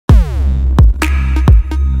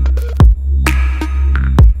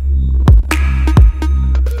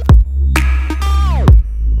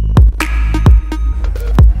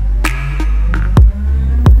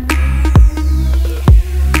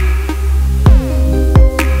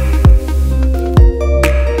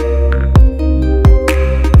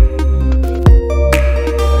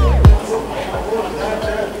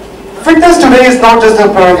not just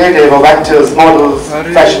the prerogative of actors, models,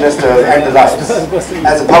 fashionistas and the likes.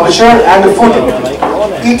 As a publisher and a foodie,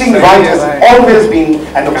 eating right has always been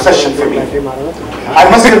an obsession for me. I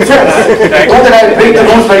must confess, though that I break the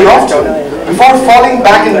rules very often, before falling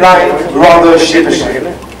back in line rather sheepishly.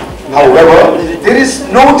 However, there is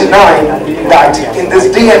no denying that in this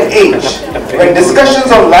day and age, when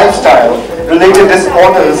discussions on lifestyle related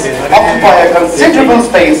disorders occupy a considerable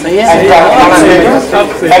space and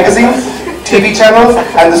newspapers, magazines, TV channels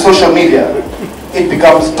and the social media, it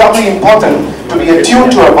becomes doubly important to be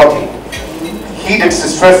attuned to our body. Heed its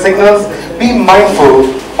distress signals, be mindful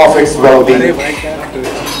of its well-being.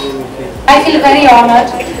 I feel very honored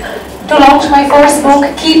to launch my first book,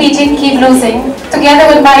 Keep Eating, Keep Losing,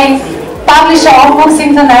 together with my publisher, Unveils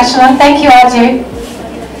International. Thank you, Ajay.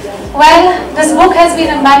 Well, this book has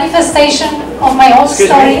been a manifestation of my own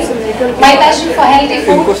story, my passion for healthy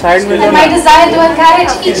food, and my desire to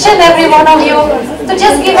encourage each and every one of you to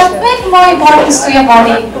just give a bit more importance to your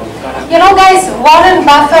body. You know, guys, Warren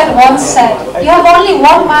Buffett once said, you have only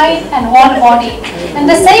one mind and one body. And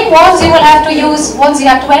the same words you will have to use once you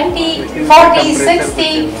are 20, 40, 60,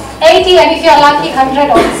 80, and if you are lucky, 100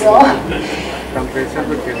 also.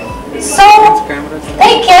 So,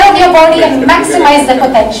 take care of your body and maximize the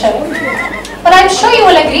potential. But I'm sure you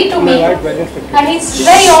will agree to me, and it's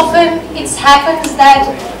very often, it happens that,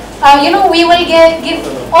 we will give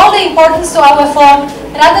all the importance to our phone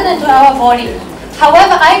rather than to our body.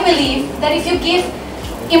 However, I believe that if you give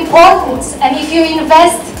importance and if you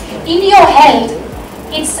invest in your health,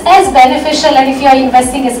 it's as beneficial as if you are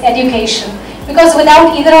investing in education. Because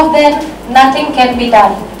without either of them, nothing can be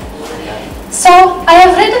done. So, I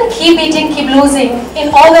have written Keep Eating, Keep Losing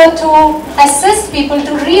in order to assist people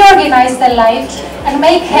to reorganize their life and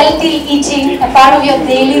make healthy eating a part of your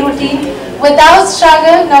daily routine without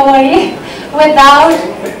struggle, no worry, without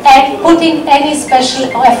putting any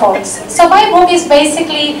special efforts. So my book is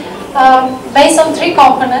basically based on 3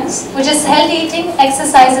 components, which is healthy eating,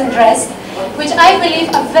 exercise and rest, which I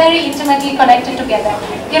believe are very intimately connected together.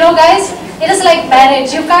 You know, guys, it is like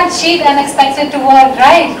marriage. You can't cheat and expect it to work,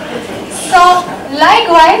 right? So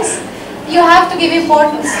likewise, you have to give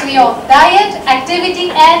importance to your diet, activity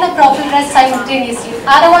and a proper rest simultaneously.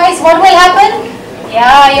 Otherwise, what will happen?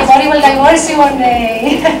 Yeah, your body will divorce you one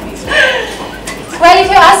day. Well, if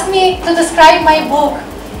you ask me to describe my book,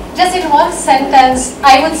 just in one sentence,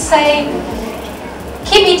 I would say,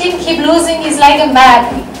 keep eating, keep losing is like a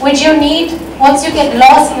map, which you need once you get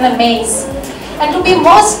lost in a maze. And to be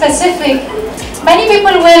more specific, many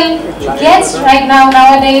people will get right now,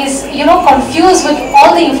 nowadays, confused with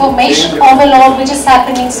all the information overload which is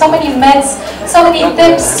happening, so many myths, so many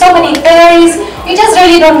tips, so many theories. You just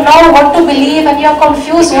really don't know what to believe and you're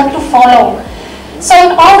confused what to follow. So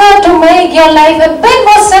in order to make your life a bit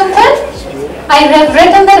more simple, I have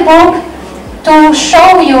written the book to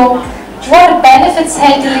show you what benefits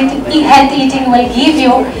healthy eating will give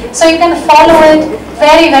you, so you can follow it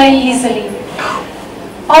very, very easily.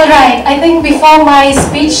 Alright, I think before my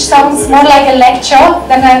speech sounds more like a lecture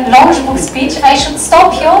than a launch book speech, I should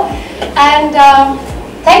stop here and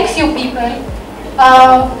thank few people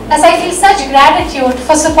as I feel such gratitude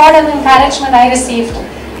for support and encouragement I received.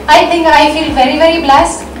 I think I feel very, very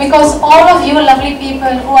blessed because all of you lovely people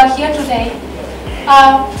who are here today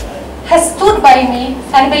has stood by me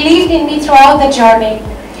and believed in me throughout the journey.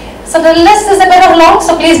 So the list is a bit long,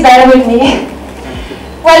 so please bear with me.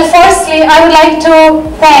 Well, firstly, I would like to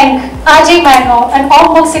thank Ajay and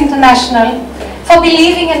Unveils International for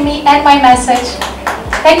believing in me and my message.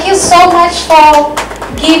 Thank you so much for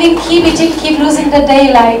giving Keep Eating, Keep Losing the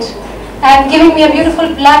daylight and giving me a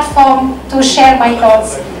beautiful platform to share my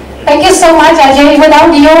thoughts. Thank you so much, Ajay.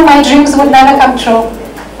 Without you, my dreams would never come true.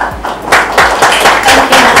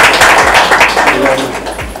 Thank you.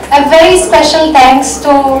 A very special thanks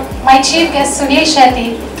to my chief guest, Suniel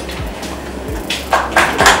Shetty,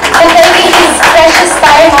 for taking his precious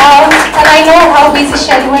time out. And I know how busy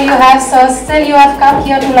schedule you have, so still you have come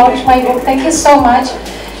here to launch my book. Thank you so much.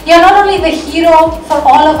 You're not only the hero for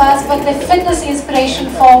all of us, but the fitness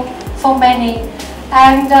inspiration for many.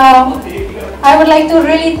 And I would like to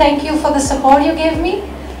really thank you for the support you gave me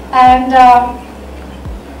and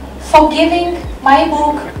for giving my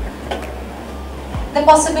book the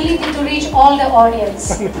possibility to reach all the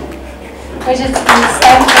audience, which is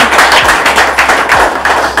extensive.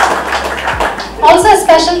 Also a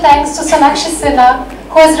special thanks to Suniel,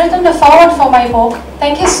 who has written the foreword for my book.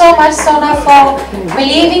 Thank you so much, Sona, for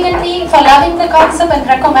believing in me, for loving the concept and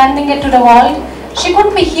recommending it to the world. She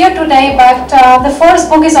couldn't be here today, but the first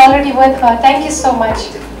book is already with her. Thank you so much.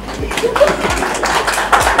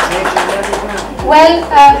 Well,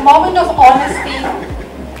 a moment of honesty.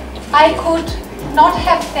 I could not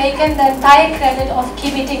have taken the entire credit of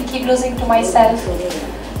keep eating, keep losing to myself.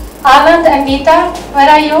 Anand and Neeta, where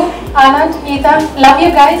are you? Anand, Neeta, love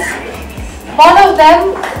you guys. One of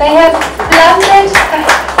them, they have planted,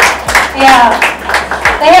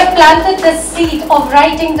 they have planted the seed of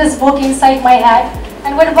writing this book inside my head.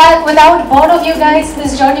 And without both of you guys,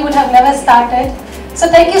 this journey would have never started. So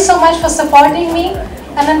thank you so much for supporting me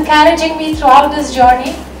and encouraging me throughout this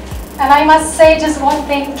journey. And I must say just one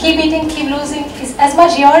thing, keep eating, keep losing is as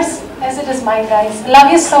much yours as it is mine, guys.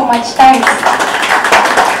 Love you so much. Thanks.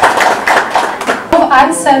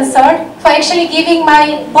 Uncensored for actually giving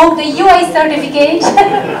my book the UI certificate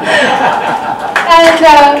and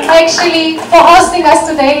actually for hosting us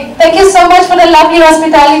today. Thank you so much for the lovely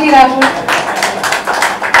hospitality, Rahul.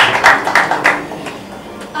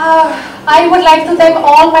 I would like to thank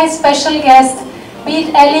all my special guests, be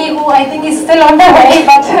it Ellie, who I think is still on the way,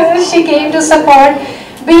 but she came to support,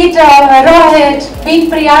 be it Rohit, be it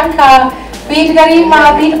Priyanka, be it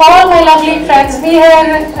Garima, be it all my lovely friends, be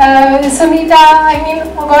here Sunita, I mean,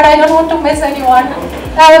 oh God, I don't want to miss anyone.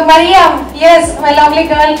 Mariam, yes, my lovely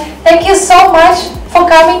girl, thank you so much for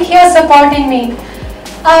coming here, supporting me.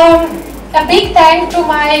 A big thank to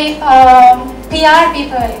my PR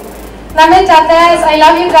people. Namit Atas, I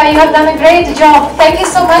love you guys, you have done a great job. Thank you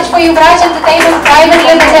so much for Yuvraj Entertainment Private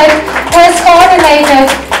Limited, who has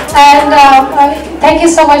coordinated, and thank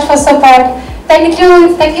you so much for support. Thank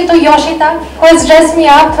you to Yoshita, who has dressed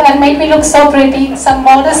me up and made me look so pretty, some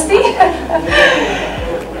modesty.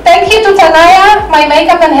 Thank you to Tanaya, my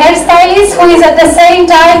makeup and hairstylist, who is at the same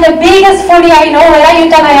time the biggest foodie I know. Where are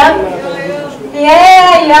you, Tanaya?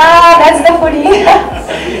 Yeah, that's the foodie.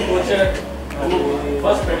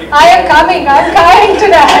 I'm coming to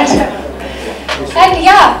that. And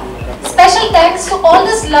yeah, special thanks to all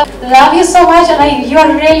this love. Love you so much, and you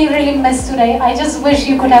are really missed today. I just wish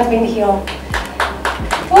you could have been here.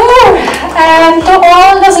 Ooh, and to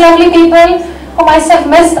all those lovely people who might have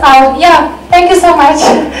missed out. Yeah, thank you so much.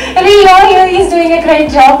 Leo, he's doing a great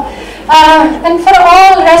job. And for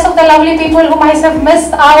all the rest of the lovely people who might have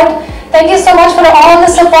missed out, thank you so much for all the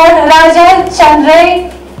support. Raja, Chandray,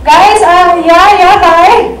 guys, hi.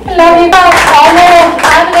 Love you. Honor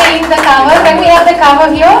unveiling the cover. Can we have the cover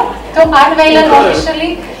here to unveil it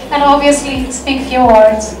officially and obviously speak few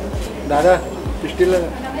words. Dada, still.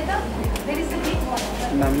 Namita, there is a big one.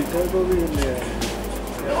 Namita ko bhi le.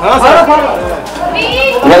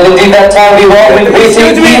 Well, indeed, that time we walk with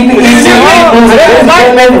basic, deep, easy,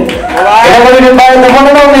 gentlemen. Written by the one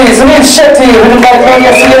and only Suniel Shetty, written by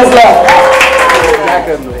Claudia Ciesla.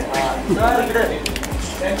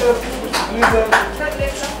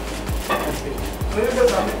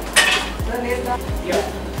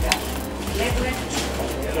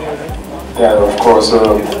 Yeah, of course.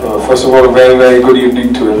 First of all, a very good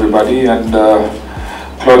evening to everybody. And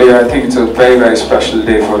Claudia, I think it's a very special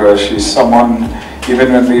day for her. She's someone,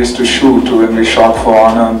 even when we used to shoot, when we shot for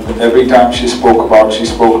Honor, every time she spoke about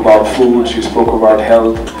food, she spoke about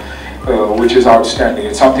health, which is outstanding.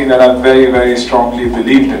 It's something that I very strongly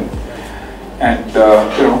believed in. And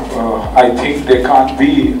I think there can't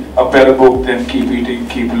be a better book than Keep Eating,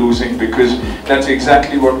 Keep Losing, because that's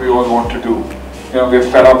exactly what we all want to do. We're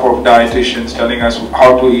fed up of dietitians telling us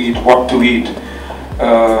how to eat, what to eat.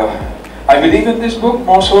 I believe in this book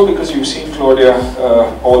more so because you've seen Claudia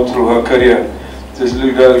all through her career. This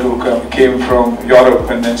little girl who came from Europe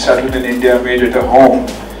and then settled in India, made it a home,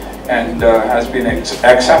 and has been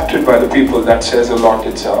accepted by the people. That says a lot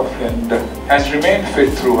itself, and has remained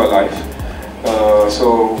fit through her life.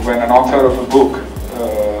 So when an author of a book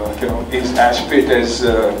is as fit as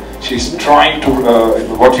she's trying to,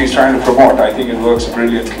 what she's trying to promote, I think it works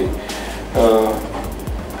brilliantly.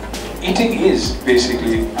 Eating is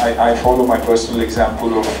basically, I follow my personal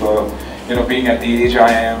example of being at the age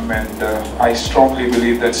I am, and I strongly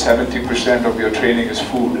believe that 70% of your training is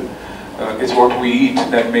food. It's what we eat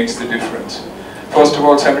that makes the difference. First of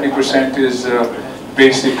all, 70% is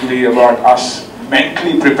basically about us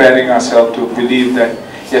mentally preparing ourselves to believe that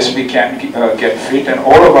yes, we can get fit, and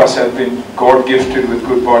all of us have been God gifted with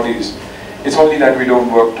good bodies. It's only that we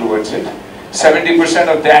don't work towards it. 70%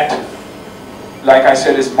 of that, like I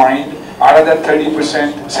said, is mind. Out of that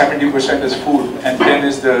 30%, 70% is food, and then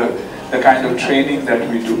is the kind of training that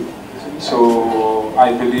we do. So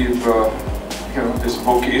I believe this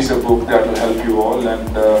book is a book that will help you all,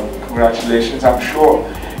 and congratulations. I'm sure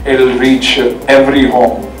it'll reach every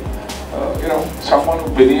home. Someone who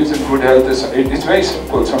believes in good health it's very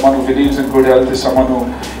simple. Someone who believes in good health is someone who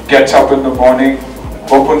gets up in the morning,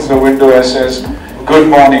 opens the window and says, "Good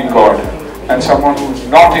morning, God." And someone who's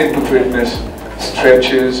not into fitness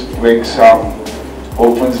stretches, wakes up,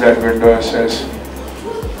 opens that window and says,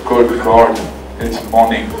 "Good God, it's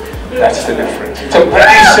morning." That's the difference. It's a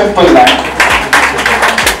very simple line.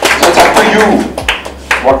 So it's up to you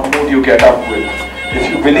what mood you get up with. If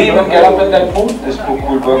you believe and get up in that mood, this book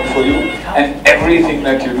will work for you, and everything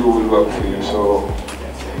that you do will work for you. So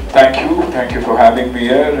thank you for having me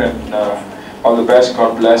here, and all the best.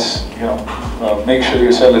 God bless. Make sure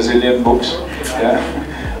you sell a zillion books. Yeah.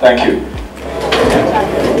 Thank you.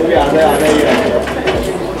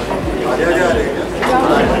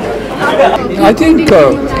 I think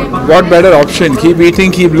what better option? Keep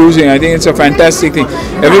eating, keep losing. I think it's a fantastic thing.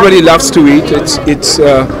 Everybody loves to eat.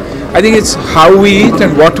 I think it's how we eat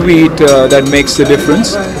and what we eat that makes the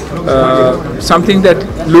difference. Something that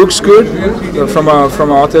looks good from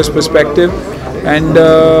an author's perspective, and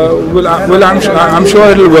I'm sure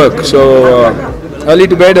it'll work. So early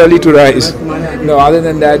to bed, early to rise. No, other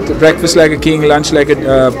than that, breakfast like a king, lunch like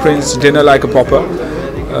a prince, dinner like a pauper.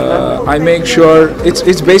 I make sure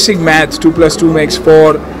it's basic math. 2 + 2 makes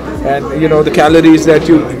 4, and the calories that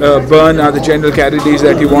you burn are the general calories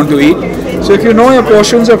that you want to eat. So if you know your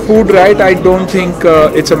portions of food right, I don't think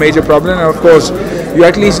it's a major problem. And of course, you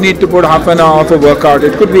at least need to put half an hour for workout.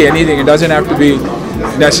 It could be anything. It doesn't have to be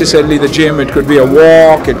necessarily the gym. It could be a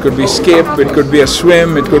walk. It could be skip. It could be a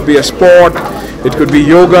swim. It could be a sport. It could be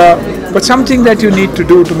yoga. But something that you need to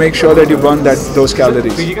do to make sure that you burn those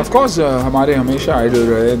calories. Of course, हमारे हमेशा idol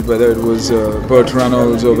रहे, whether it was Burt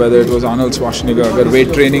Reynolds or whether it was Arnold Schwarzenegger. अगर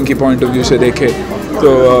weight training की point of view से देखे तो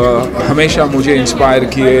हमेशा मुझे inspire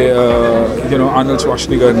किए Arnold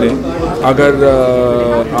Schwarzenegger ने. अगर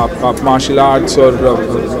आप martial arts और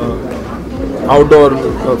आउटडोर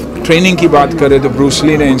ट्रेनिंग की बात करें तो ब्रूस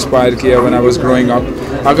ली ने इंस्पायर किया when I was growing up.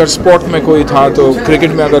 अगर स्पोर्ट में कोई था तो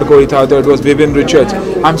क्रिकेट में अगर कोई था तो it was woven Richards.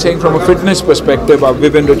 I am saying from a fitness perspective आप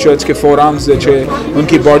विविन रिचर्ड्स के फोर आर्म्स थे,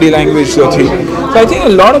 उनकी बॉडी लैंग्वेज जो थी. सो I think a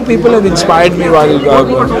lot of people have inspired me while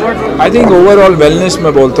I think overall wellness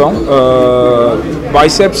में बोलता हूँ.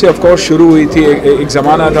 Bicep से ऑफ कोर्स शुरू हुई थी. एक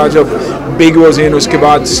ज़माना था जब बिग वॉज इन, उसके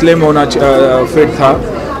बाद स्लिम होना फिट था.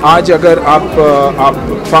 आज अगर आप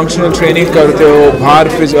फंक्शनल ट्रेनिंग करते हो, बाहर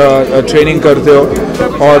ट्रेनिंग करते हो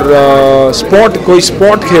और कोई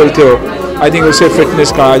स्पोर्ट खेलते हो, आई थिंक उसे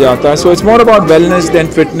फिटनेस कहा जाता है. So it's more about wellness then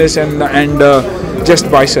fitness and just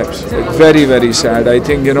biceps. Very very sad. I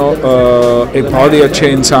think एक बहुत ही अच्छे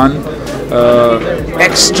इंसान,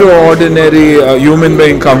 एक्स्ट्राऑर्डिनरी ह्यूमन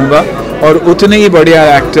बीइंग कहूँगा, और उतने ही बढ़िया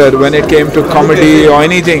actor when it came to comedy और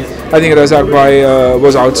anything. I think Razak Bhai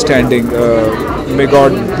was outstanding. May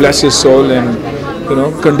God bless his soul, and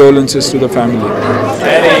condolences to the family.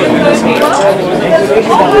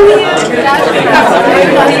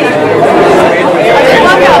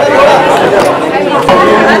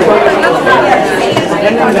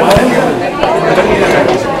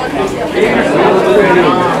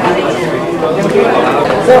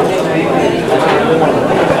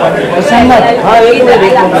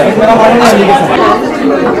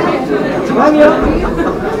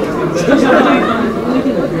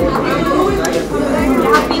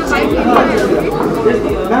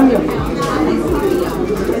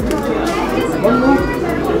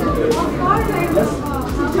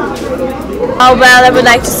 Well, I would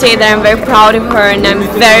like to say that I'm very proud of her, and I'm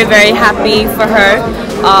very, very happy for her.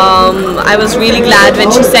 I was really glad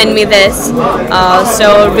when she sent me this. So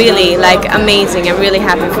really, like, amazing. I'm really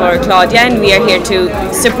happy for Claudia, and we are here to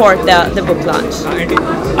support the book launch.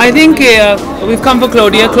 I think we've come for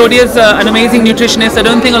Claudia. Claudia is an amazing nutritionist. I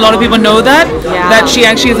don't think a lot of people know that. Yeah. That she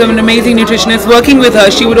actually is an amazing nutritionist. Working with her,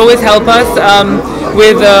 she would always help us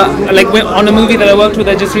with on a movie that I worked with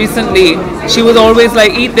her just recently. She was always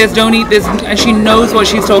like, eat this, don't eat this, and she knows what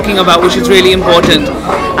she's talking about, which is really important.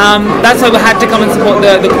 That's why we had to come and support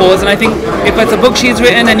the cause. And I think if it's a book she's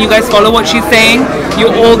written and you guys follow what she's saying,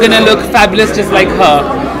 you're all gonna look fabulous just like her.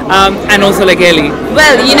 And also like Ellie.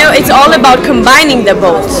 Well, it's all about combining the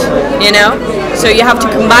both, So you have to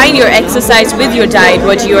combine your exercise with your diet,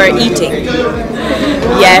 what you are eating.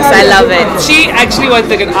 Yes, I love it. She actually was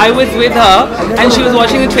thinking, I was with her and she was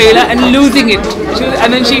watching the trailer and losing it.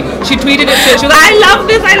 And then she tweeted it. She was like, I love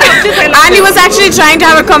this, I love this, I love this. And he was actually trying to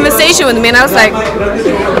have a conversation with me, and I was like,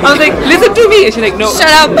 listen to me. And she's like, no.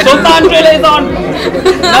 Shut up. Sultan trailer is on.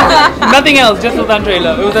 Nothing else, just Sultan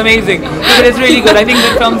trailer. It was amazing. But it's really good. I think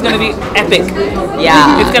the film's going to be epic.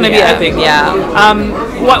 Yeah. It's going to be epic. Yeah.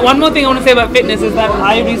 One more thing I want to say about fitness is that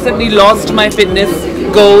I recently lost my fitness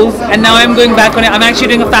goals, and now I'm going back on it. I'm actually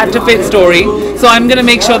doing a Fat to Fit story, so I'm going to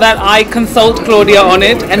make sure that I consult Claudia on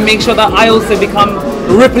it and make sure that I also become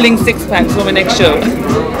rippling six packs for my next show.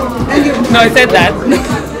 No, I said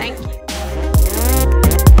that.